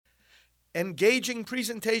engaging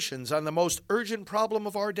presentations on the most urgent problem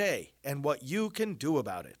of our day and what you can do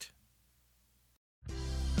about it.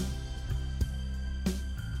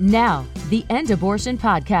 Now, the End Abortion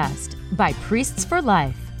Podcast by Priests for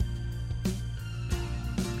Life.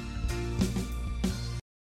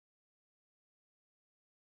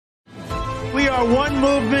 We are one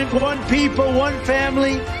movement, one people, one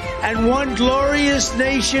family, and one glorious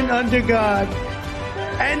nation under God.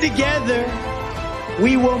 And together,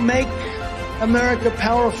 we will make America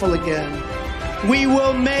powerful again. We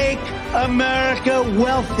will make America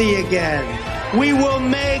wealthy again. We will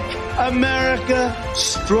make America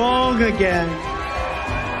strong again.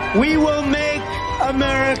 We will make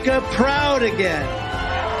America proud again.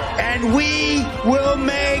 And we will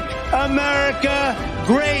make America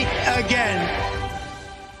great again.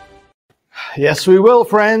 Yes, we will,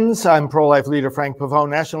 friends. I'm pro-life leader Frank Pavone,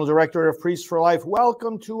 National Director of Priests for Life.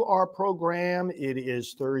 Welcome to our program. It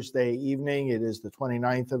is Thursday evening. It is the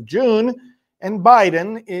 29th of June, and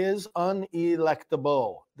Biden is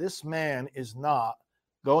unelectable. This man is not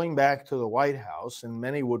going back to the White House, and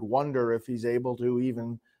many would wonder if he's able to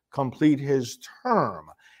even complete his term.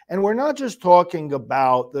 And we're not just talking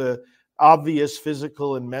about the obvious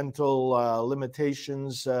physical and mental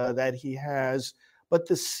limitations that he has, but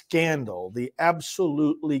the scandal, the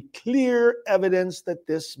absolutely clear evidence that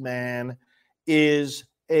this man is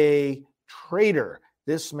a traitor.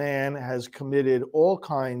 This man has committed all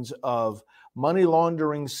kinds of money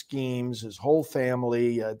laundering schemes, his whole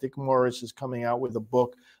family. Dick Morris is coming out with a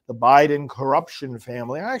book, The Biden Corruption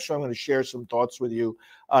Family. Actually, I'm going to share some thoughts with you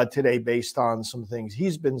today based on some things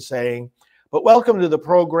he's been saying. But welcome to the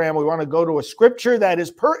program. We want to go to a scripture that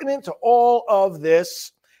is pertinent to all of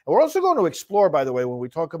this. And we're also going to explore, by the way, when we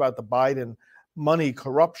talk about the Biden money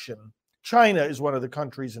corruption, China is one of the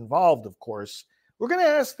countries involved, of course. We're going to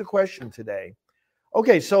ask the question today.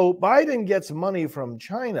 Okay, so Biden gets money from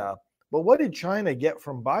China, but what did China get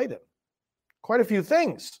from Biden? Quite a few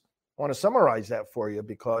things. I want to summarize that for you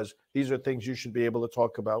because these are things you should be able to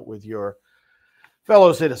talk about with your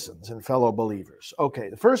fellow citizens and fellow believers. Okay,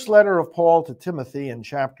 the first letter of Paul to Timothy in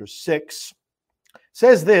chapter 6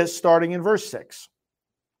 says this, starting in verse 6.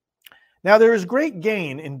 Now there is great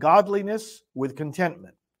gain in godliness with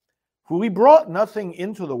contentment, for we brought nothing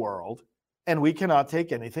into the world, and we cannot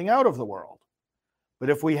take anything out of the world.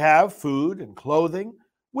 But if we have food and clothing,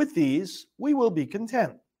 with these we will be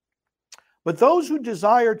content. But those who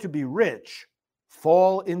desire to be rich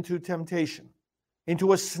fall into temptation,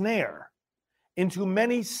 into a snare, into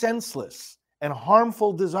many senseless and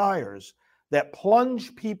harmful desires that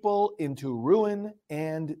plunge people into ruin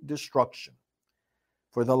and destruction.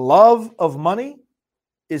 For the love of money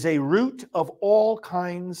is a root of all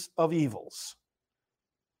kinds of evils.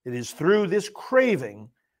 It is through this craving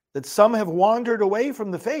that some have wandered away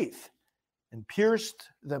from the faith and pierced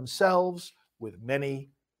themselves with many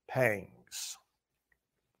pangs.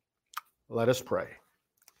 Let us pray.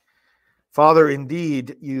 Father,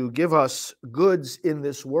 indeed, you give us goods in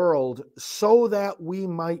this world so that we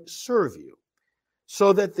might serve you,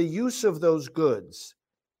 so that the use of those goods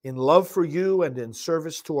in love for you and in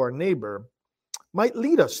service to our neighbor might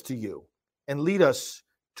lead us to you and lead us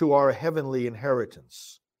to our heavenly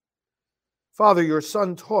inheritance. Father, your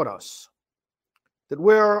Son taught us that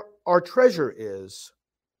where our treasure is,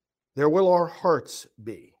 there will our hearts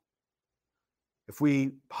be. If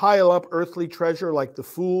we pile up earthly treasure like the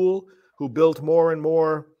fool who built more and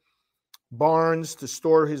more barns to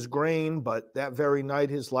store his grain, but that very night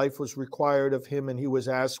his life was required of him, and he was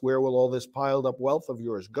asked, where will all this piled up wealth of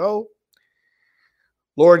yours go?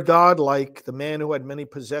 Lord God, like the man who had many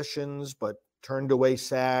possessions but turned away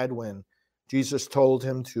sad when Jesus told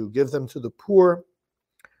him to give them to the poor,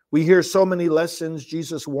 we hear so many lessons,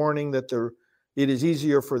 Jesus warning that it is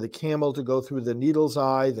easier for the camel to go through the needle's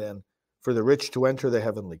eye than for the rich to enter the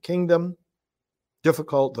heavenly kingdom.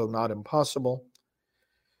 Difficult, though not impossible.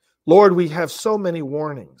 Lord, we have so many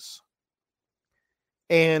warnings.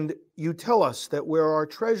 And you tell us that where our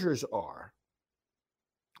treasures are,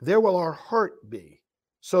 there will our heart be,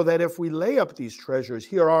 so that if we lay up these treasures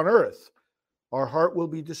here on earth, our heart will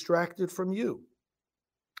be distracted from you.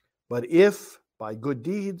 But if by good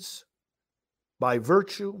deeds, by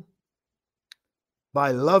virtue,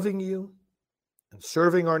 by loving you and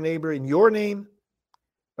serving our neighbor in your name,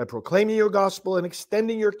 by proclaiming your gospel and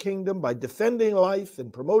extending your kingdom, by defending life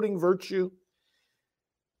and promoting virtue,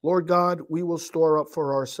 Lord God, we will store up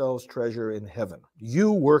for ourselves treasure in heaven.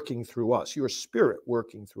 You working through us, your Spirit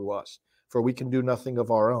working through us, for we can do nothing of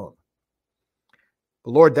our own.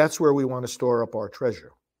 But Lord, that's where we want to store up our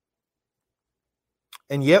treasure.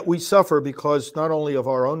 And yet we suffer because not only of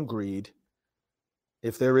our own greed,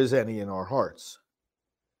 if there is any in our hearts.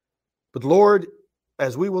 But Lord,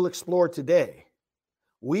 as we will explore today,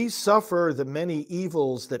 we suffer the many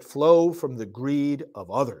evils that flow from the greed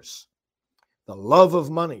of others. The love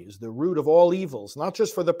of money is the root of all evils, not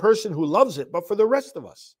just for the person who loves it, but for the rest of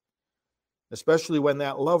us, especially when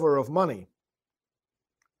that lover of money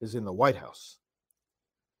is in the White House.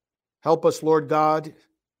 Help us, Lord God.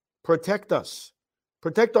 Protect us.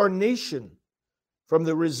 Protect our nation from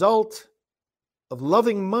the result of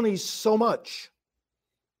loving money so much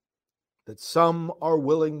that some are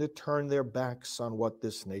willing to turn their backs on what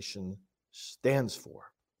this nation stands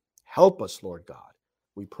for. Help us, Lord God.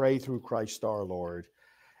 We pray through Christ our Lord.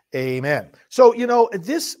 Amen. So,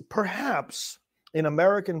 this perhaps in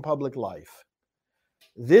American public life,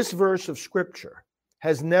 this verse of Scripture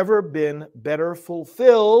has never been better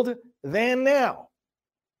fulfilled than now.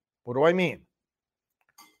 What do I mean?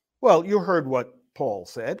 Well, you heard what Paul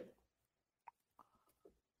said,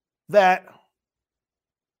 that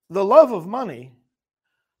the love of money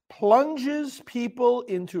plunges people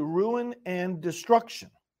into ruin and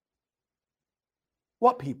destruction.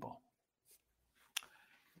 What people?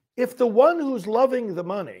 If the one who's loving the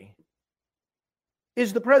money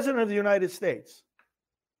is the President of the United States,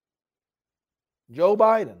 Joe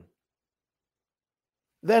Biden,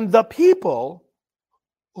 then the people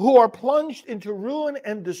who are plunged into ruin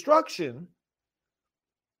and destruction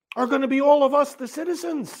are going to be all of us, the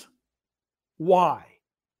citizens. Why?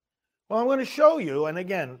 Well, I'm going to show you, and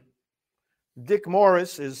again, Dick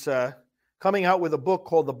Morris is coming out with a book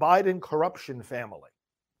called The Biden Corruption Family.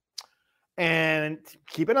 And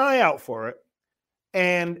keep an eye out for it.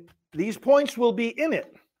 And these points will be in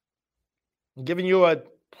it. I'm giving you a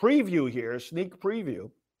preview here, a sneak preview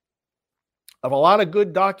of a lot of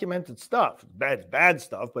good documented stuff. Bad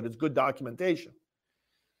stuff, but it's good documentation.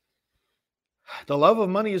 The love of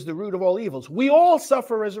money is the root of all evils. We all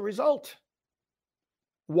suffer as a result.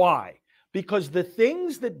 Why? Because the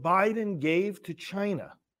things that Biden gave to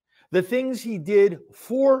China, the things he did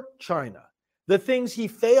for China, the things he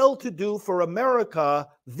failed to do for America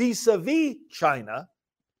vis-a-vis China,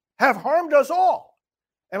 have harmed us all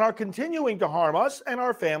and are continuing to harm us and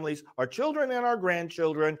our families, our children and our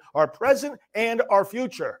grandchildren, our present and our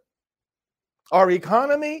future, our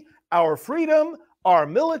economy, our freedom, our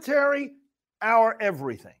military, our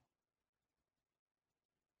everything.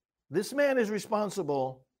 This man is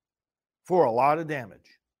responsible for a lot of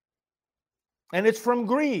damage. And it's from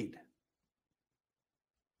greed.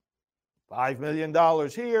 $5 million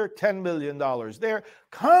here, $10 million there.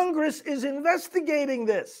 Congress is investigating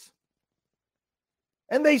this.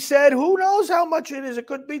 And they said, who knows how much it is? It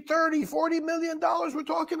could be $30, $40 million we're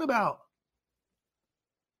talking about.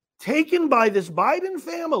 Taken by this Biden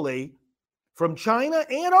family from China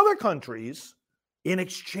and other countries in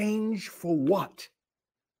exchange for what?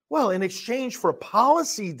 Well, in exchange for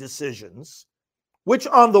policy decisions, which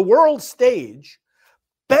on the world stage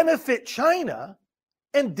benefit China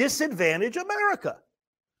and disadvantage America.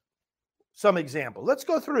 Some example. Let's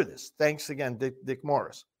go through this. Thanks again, Dick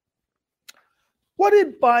Morris. What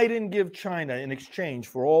did Biden give China in exchange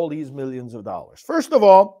for all these millions of dollars? First of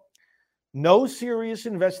all, no serious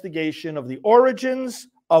investigation of the origins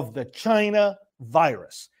of the China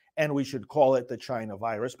virus. And we should call it the China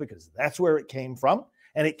virus because that's where it came from.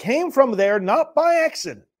 And it came from there not by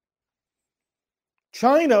accident.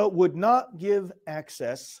 China would not give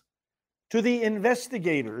access to the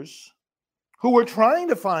investigators who were trying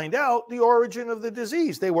to find out the origin of the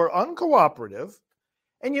disease. They were uncooperative.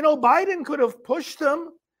 And, Biden could have pushed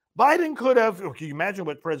them. Biden could have, can you imagine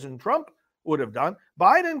what President Trump would have done?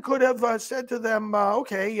 Biden could have said to them,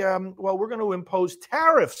 well, we're going to impose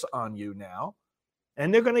tariffs on you now.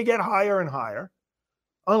 And they're going to get higher and higher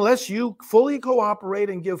unless you fully cooperate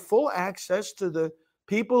and give full access to the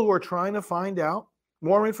people who are trying to find out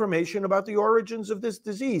more information about the origins of this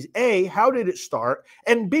disease. A, how did it start?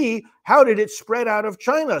 And B, how did it spread out of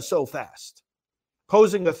China so fast,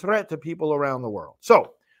 posing a threat to people around the world?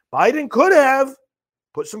 So Biden could have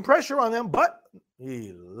put some pressure on them, but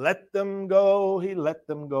he let them go. He let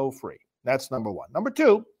them go free. That's number one. Number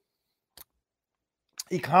two,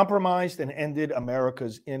 he compromised and ended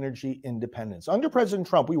America's energy independence. Under President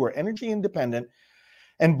Trump, we were energy independent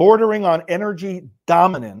and bordering on energy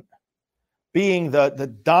dominant, being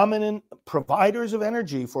the dominant providers of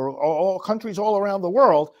energy for all countries all around the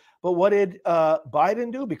world. But what did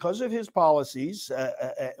Biden do? Because of his policies,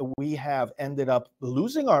 we have ended up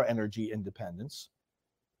losing our energy independence.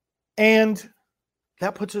 And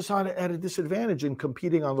that puts us at a disadvantage in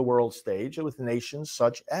competing on the world stage with nations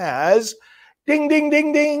such as, ding, ding,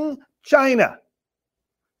 ding, ding, China.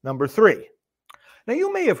 Number three, Now,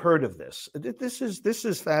 you may have heard of this. This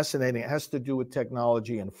is fascinating. It has to do with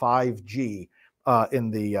technology and 5G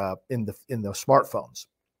in the smartphones.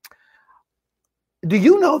 Do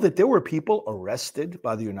you know that there were people arrested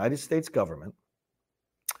by the United States government,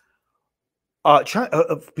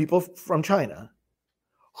 people from China,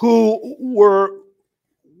 who were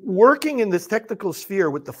working in this technical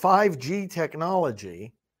sphere with the 5G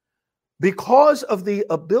technology because of the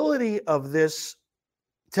ability of this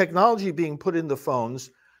technology being put in the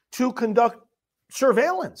phones to conduct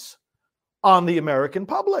surveillance on the American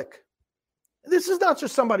public? This is not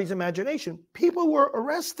just somebody's imagination. People were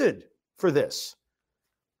arrested for this.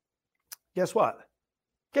 Guess what?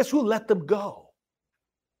 Guess who let them go?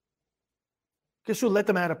 Guess who let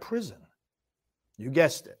them out of prison? You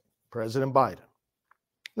guessed it, President Biden.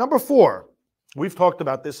 Number 4, we've talked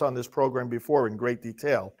about this on this program before in great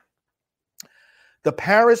detail. The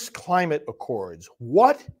Paris Climate Accords.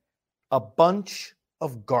 What a bunch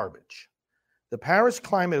of garbage. The Paris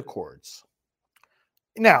Climate Accords.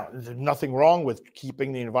 Now, there's nothing wrong with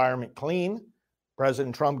keeping the environment clean.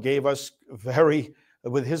 President Trump gave us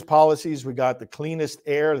with his policies, we got the cleanest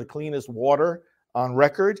air, the cleanest water on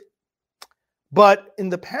record. But in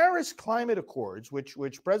the Paris Climate Accords,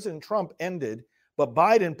 which President Trump ended, but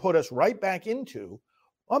Biden put us right back into,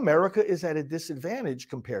 America is at a disadvantage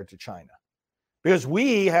compared to China. Because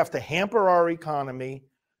we have to hamper our economy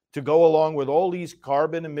to go along with all these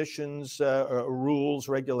carbon emissions rules,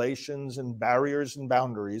 regulations, and barriers and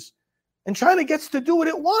boundaries. And China gets to do what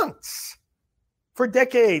it wants for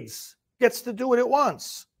decades. Gets to do what it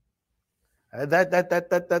wants. That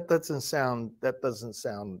doesn't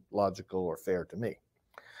sound logical or fair to me.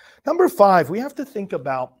 Number 5, we have to think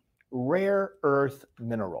about rare earth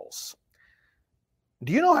minerals.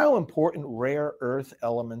 Do you know how important rare earth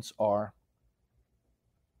elements are?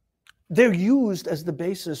 They're used as the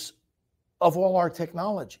basis of all our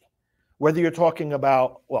technology. Whether you're talking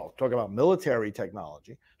about military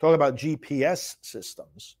technology, talk about GPS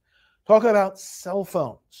systems, talk about cell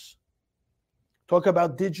phones, talk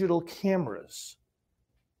about digital cameras,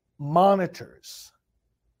 monitors,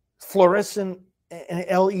 fluorescent and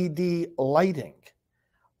LED lighting,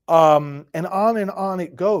 and on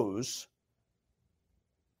it goes.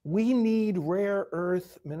 We need rare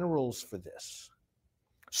earth minerals for this.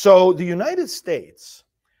 So the United States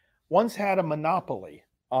once had a monopoly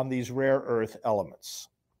on these rare earth elements.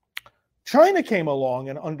 China came along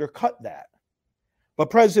and undercut that. But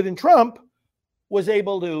President Trump was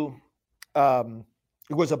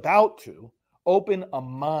about to open a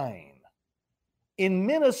mine in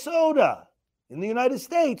Minnesota, in the United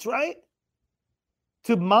States, right?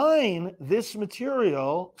 To mine this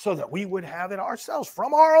material so that we would have it ourselves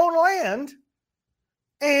from our own land.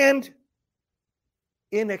 And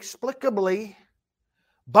inexplicably,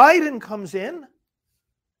 Biden comes in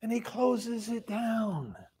and he closes it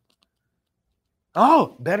down.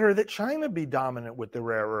 Oh, better that China be dominant with the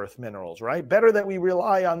rare earth minerals, right? Better that we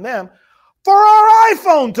rely on them for our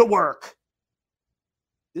iPhone to work.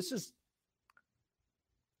 This is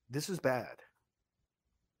bad.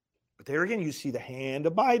 But there again, you see the hand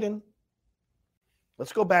of Biden.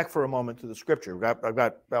 Let's go back for a moment to the scripture. I've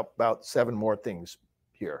got about 7 more things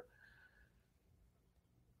here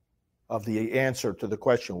of the answer to the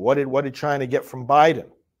question. What did China get from Biden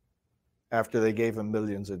after they gave him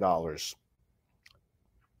millions of dollars?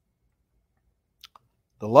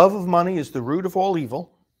 The love of money is the root of all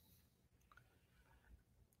evil.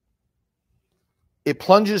 It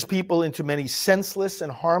plunges people into many senseless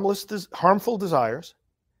and harmful desires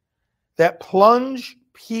that plunge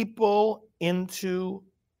people into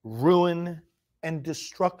ruin and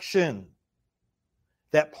destruction.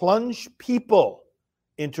 That plunge people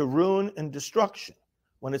into ruin and destruction.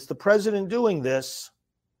 When it's the president doing this,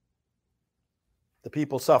 the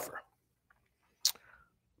people suffer.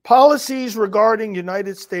 Policies regarding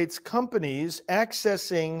United States companies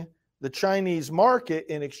accessing the Chinese market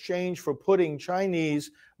in exchange for putting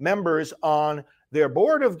Chinese members on their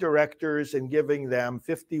board of directors and giving them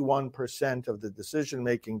 51% of the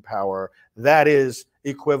decision-making power, that is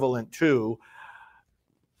equivalent to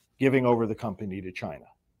giving over the company to China.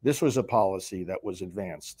 This was a policy that was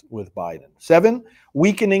advanced with Biden. 7,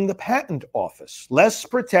 weakening the patent office. Less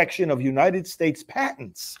protection of United States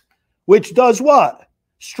patents, which does what?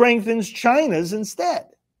 Strengthens China's instead.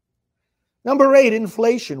 Number 8,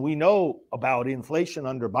 inflation. We know about inflation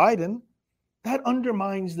under Biden. That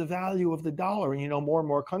undermines the value of the dollar. And more and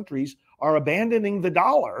more countries are abandoning the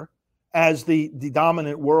dollar as the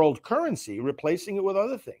dominant world currency, replacing it with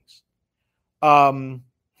other things.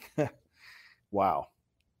 Wow.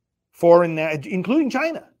 Including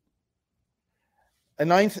China. A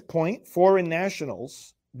ninth point, foreign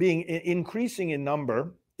nationals increasing in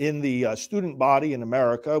number in the student body in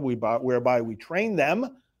America, whereby we train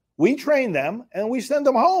them, and we send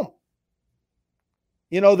them home.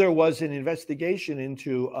 You know, there was an investigation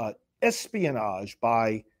into espionage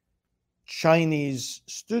by Chinese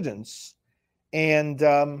students, and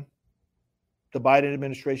the Biden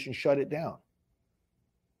administration shut it down.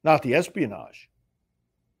 Not the espionage,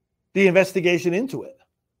 the investigation into it.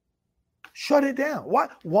 Shut it down.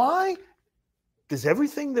 Why does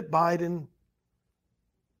everything that Biden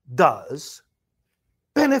does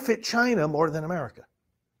benefit China more than America?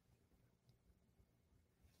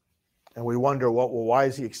 And we wonder, why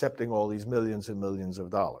is he accepting all these millions and millions of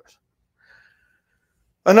dollars?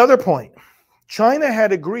 Another point, China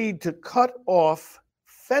had agreed to cut off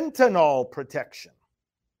fentanyl protection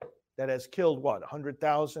that has killed,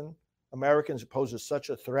 100,000 Americans. It poses such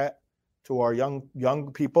a threat to our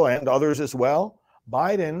young people and others as well.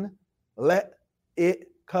 Biden let it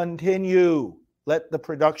continue. Let the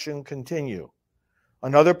production continue.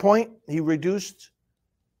 Another point, he reduced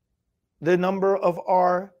the number of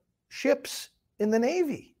our ships in the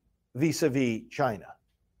Navy vis-a-vis China.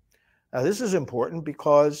 Now, this is important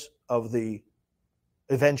because of the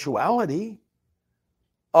eventuality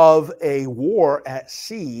of a war at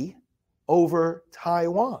sea over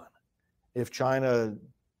Taiwan. If China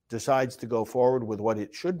decides to go forward with what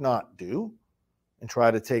it should not do and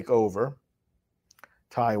try to take over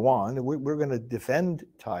Taiwan, we're going to defend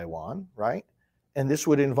Taiwan, right? And this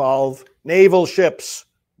would involve naval ships.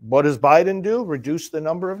 What does Biden do? Reduce the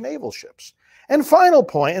number of naval ships. And final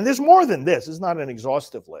point, and there's more than this, it's not an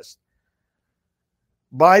exhaustive list.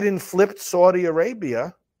 Biden flipped Saudi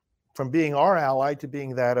Arabia from being our ally to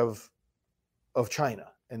being that of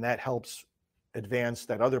China. And that helps advance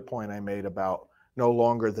that other point I made about no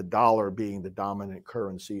longer the dollar being the dominant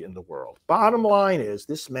currency in the world. Bottom line is,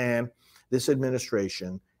 this man, this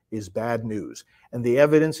administration is bad news. And the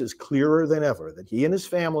evidence is clearer than ever that he and his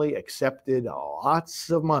family accepted lots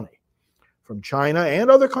of money from China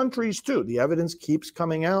and other countries too. The evidence keeps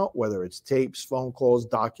coming out, whether it's tapes, phone calls,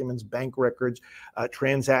 documents, bank records,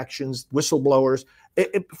 transactions, whistleblowers.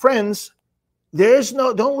 Friends,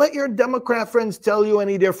 don't let your Democrat friends tell you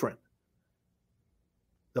any different.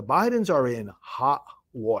 The Bidens are in hot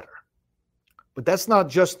water. But that's not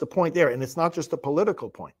just the point there, and it's not just a political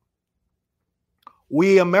point.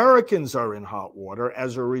 We Americans are in hot water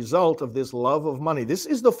as a result of this love of money. This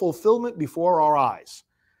is the fulfillment before our eyes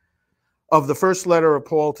of the first letter of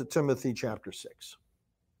Paul to Timothy, chapter 6.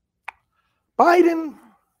 Biden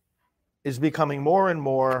is becoming more and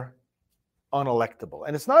more unelectable.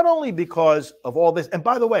 And it's not only because of all this. And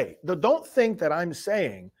by the way, don't think that I'm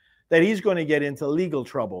saying that he's going to get into legal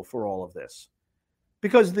trouble for all of this.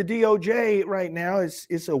 Because the DOJ right now is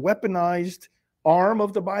a weaponized arm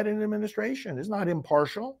of the Biden administration. It's not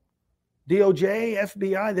impartial. DOJ,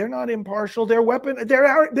 FBI, they're not impartial.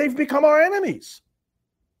 They've become our enemies.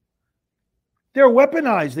 They're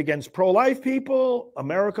weaponized against pro-life people,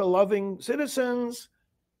 America-loving citizens,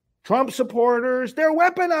 Trump supporters. They're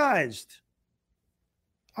weaponized.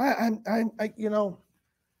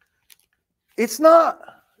 It's not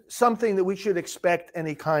something that we should expect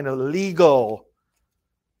any kind of legal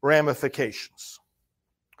ramifications.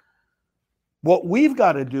 What we've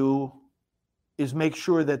got to do is make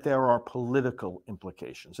sure that there are political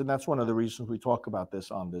implications. And that's one of the reasons we talk about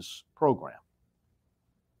this on this program.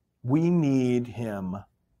 We need him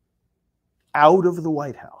out of the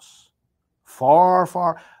White House. Far,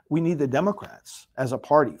 far. We need the Democrats as a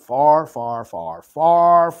party far, far, far,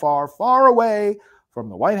 far, far, far away from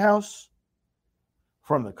the White House,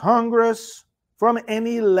 from the Congress, from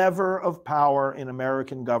any lever of power in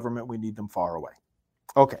American government. We need them far away.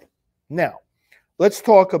 Okay, now let's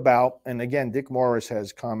talk about, and again, Dick Morris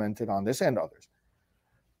has commented on this and others,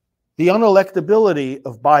 the unelectability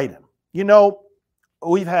of Biden. You know,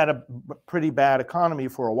 we've had a pretty bad economy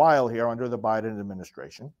for a while here under the Biden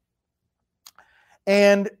administration.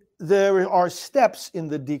 And there are steps in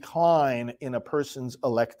the decline in a person's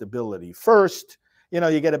electability. First,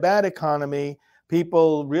 you get a bad economy.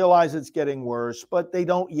 People realize it's getting worse, but they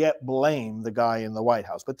don't yet blame the guy in the White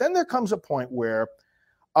House. But then there comes a point where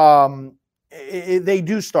they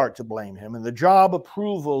do start to blame him, and the job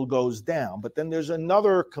approval goes down. But then there's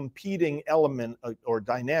another competing element or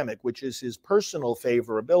dynamic, which is his personal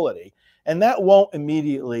favorability. And that won't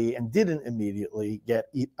immediately and didn't immediately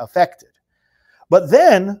get affected. But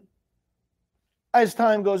then, as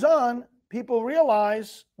time goes on, people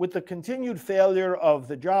realize with the continued failure of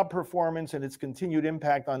the job performance and its continued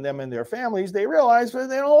impact on them and their families, they realize that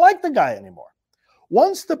they don't like the guy anymore.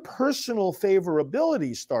 Once the personal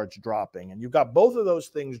favorability starts dropping, and you've got both of those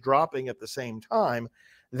things dropping at the same time,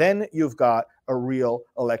 then you've got a real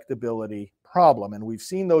electability problem. And we've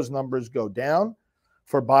seen those numbers go down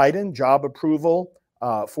for Biden. Job approval,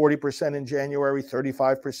 40% in January,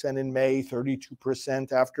 35% in May,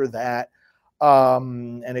 32% after that.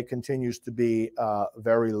 And it continues to be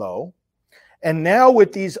very low. And now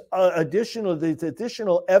with these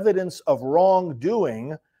additional evidence of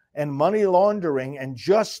wrongdoing and money laundering and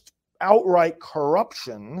just outright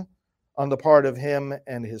corruption on the part of him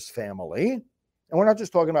and his family. And we're not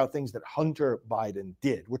just talking about things that Hunter Biden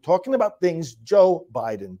did. We're talking about things Joe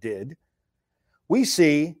Biden did. We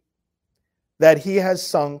see that he has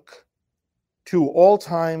sunk to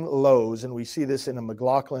all-time lows, and we see this in a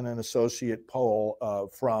McLaughlin and Associate poll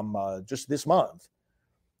from just this month,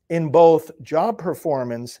 in both job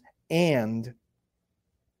performance and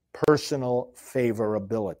personal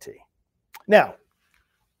favorability. Now,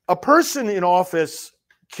 a person in office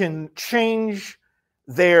can change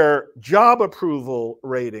their job approval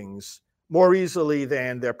ratings more easily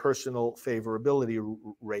than their personal favorability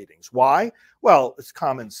ratings. Why? Well, it's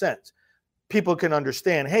common sense. People can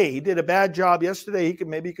understand, hey, he did a bad job yesterday,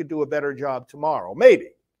 maybe he could do a better job tomorrow. Maybe.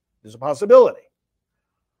 There's a possibility.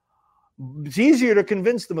 It's easier to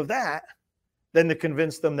convince them of that than to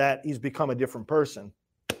convince them that he's become a different person,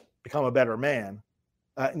 become a better man,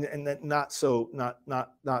 and not so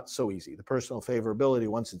easy. The personal favorability,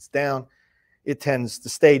 once it's down, it tends to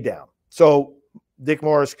stay down. So Dick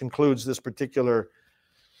Morris concludes this particular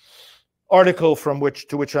article from which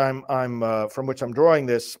I'm drawing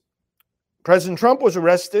this. President Trump was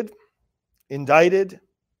arrested, indicted,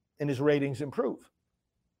 and his ratings improve.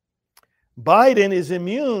 Biden is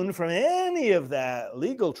immune from any of that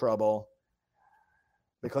legal trouble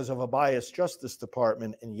because of a biased Justice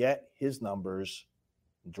Department, and yet his numbers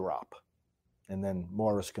drop. And then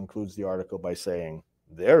Morris concludes the article by saying,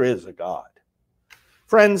 there is a God.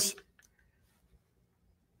 Friends,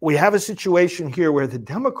 we have a situation here where the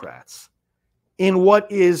Democrats, in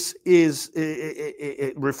what is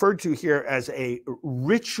referred to here as a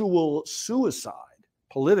ritual suicide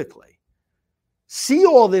politically, see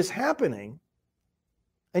all this happening,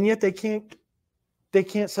 and yet they can't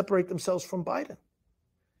separate themselves from Biden.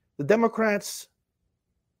 The Democrats,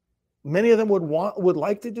 many of them would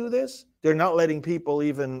like to do this. They're not letting people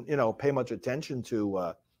even, pay much attention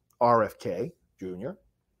to RFK Jr.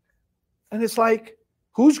 And it's like,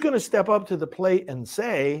 who's going to step up to the plate and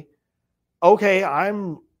say, okay,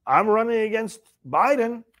 I'm running against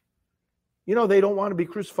Biden. They don't want to be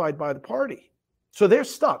crucified by the party. So they're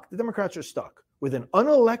stuck. The Democrats are stuck with an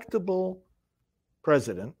unelectable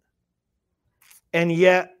president, and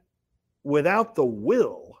yet without the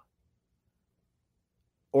will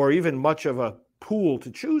or even much of a pool to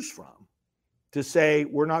choose from to say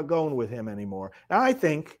we're not going with him anymore. Now, I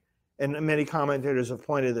think, and many commentators have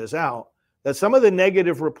pointed this out, that some of the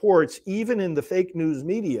negative reports, even in the fake news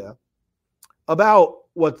media, about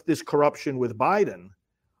what this corruption with Biden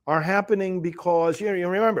are happening because, you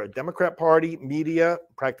remember, Democrat Party, media,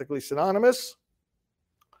 practically synonymous,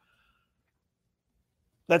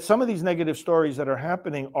 that some of these negative stories that are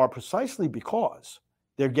happening are precisely because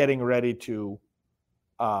they're getting ready to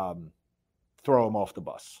throw him off the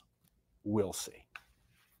bus. We'll see.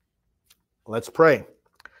 Let's pray.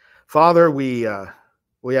 Father, we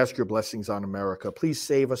ask your blessings on America. Please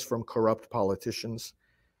save us from corrupt politicians.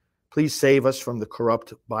 Please save us from the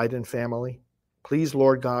corrupt Biden family. Please,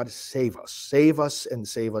 Lord God, save us. Save us and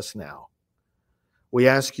save us now. We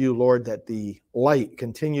ask you, Lord, that the light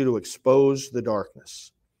continue to expose the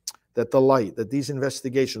darkness, that these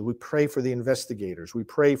investigations, we pray for the investigators. We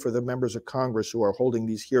pray for the members of Congress who are holding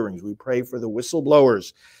these hearings. We pray for the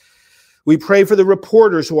whistleblowers. We pray for the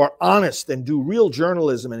reporters who are honest and do real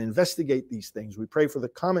journalism and investigate these things. We pray for the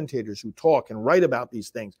commentators who talk and write about these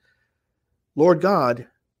things. Lord God,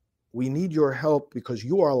 we need your help because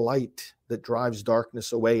you are light that drives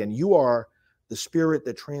darkness away, and you are the spirit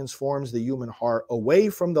that transforms the human heart away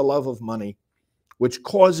from the love of money, which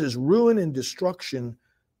causes ruin and destruction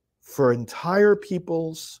for entire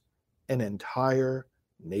peoples and entire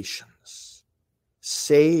nations.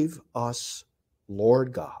 Save us,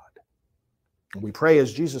 Lord God. And we pray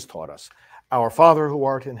as Jesus taught us, our Father who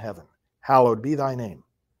art in heaven, hallowed be thy name.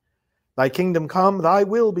 Thy kingdom come, thy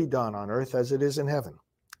will be done on earth as it is in heaven.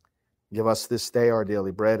 Give us this day our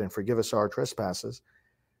daily bread, and forgive us our trespasses,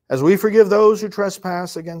 as we forgive those who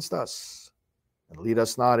trespass against us. And lead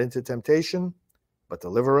us not into temptation, but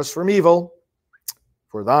deliver us from evil.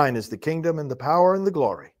 For thine is the kingdom and the power and the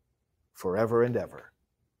glory, forever and ever.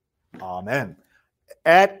 Amen.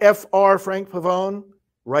 At Fr. Frank Pavone,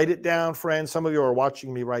 Write it down, friends. Some of you are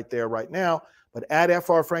watching me right there, right now. But at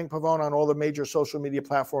FR Frank Pavone on all the major social media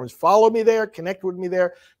platforms. Follow me there. Connect with me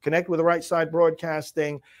there. Connect with the Right Side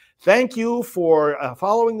Broadcasting. Thank you for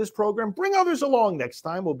following this program. Bring others along next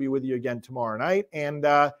time. We'll be with you again tomorrow night. And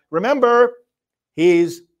remember,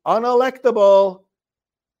 he's unelectable.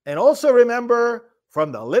 And also remember,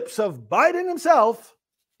 from the lips of Biden himself,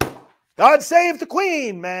 God save the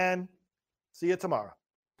Queen, man. See you tomorrow.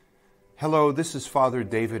 Hello, this is Father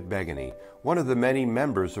David Begany, one of the many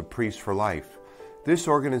members of Priests for Life. This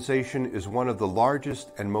organization is one of the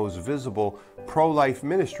largest and most visible pro-life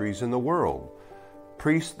ministries in the world.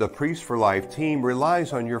 The Priests for Life team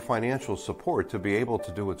relies on your financial support to be able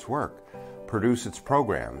to do its work, produce its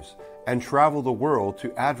programs, and travel the world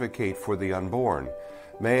to advocate for the unborn.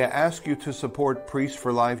 May I ask you to support Priests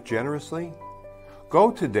for Life generously?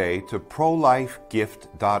 Go today to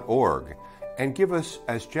prolifegift.org and give us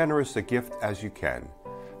as generous a gift as you can.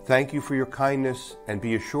 Thank you for your kindness, and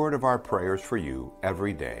be assured of our prayers for you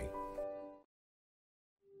every day.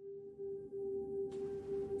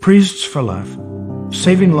 Priests for Life,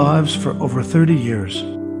 saving lives for over 30 years.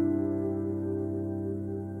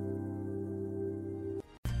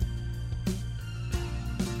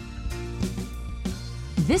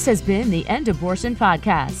 This has been the End Abortion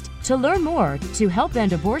Podcast. To learn more, to help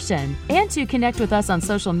end abortion, and to connect with us on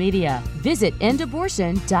social media, visit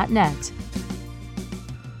endabortion.net.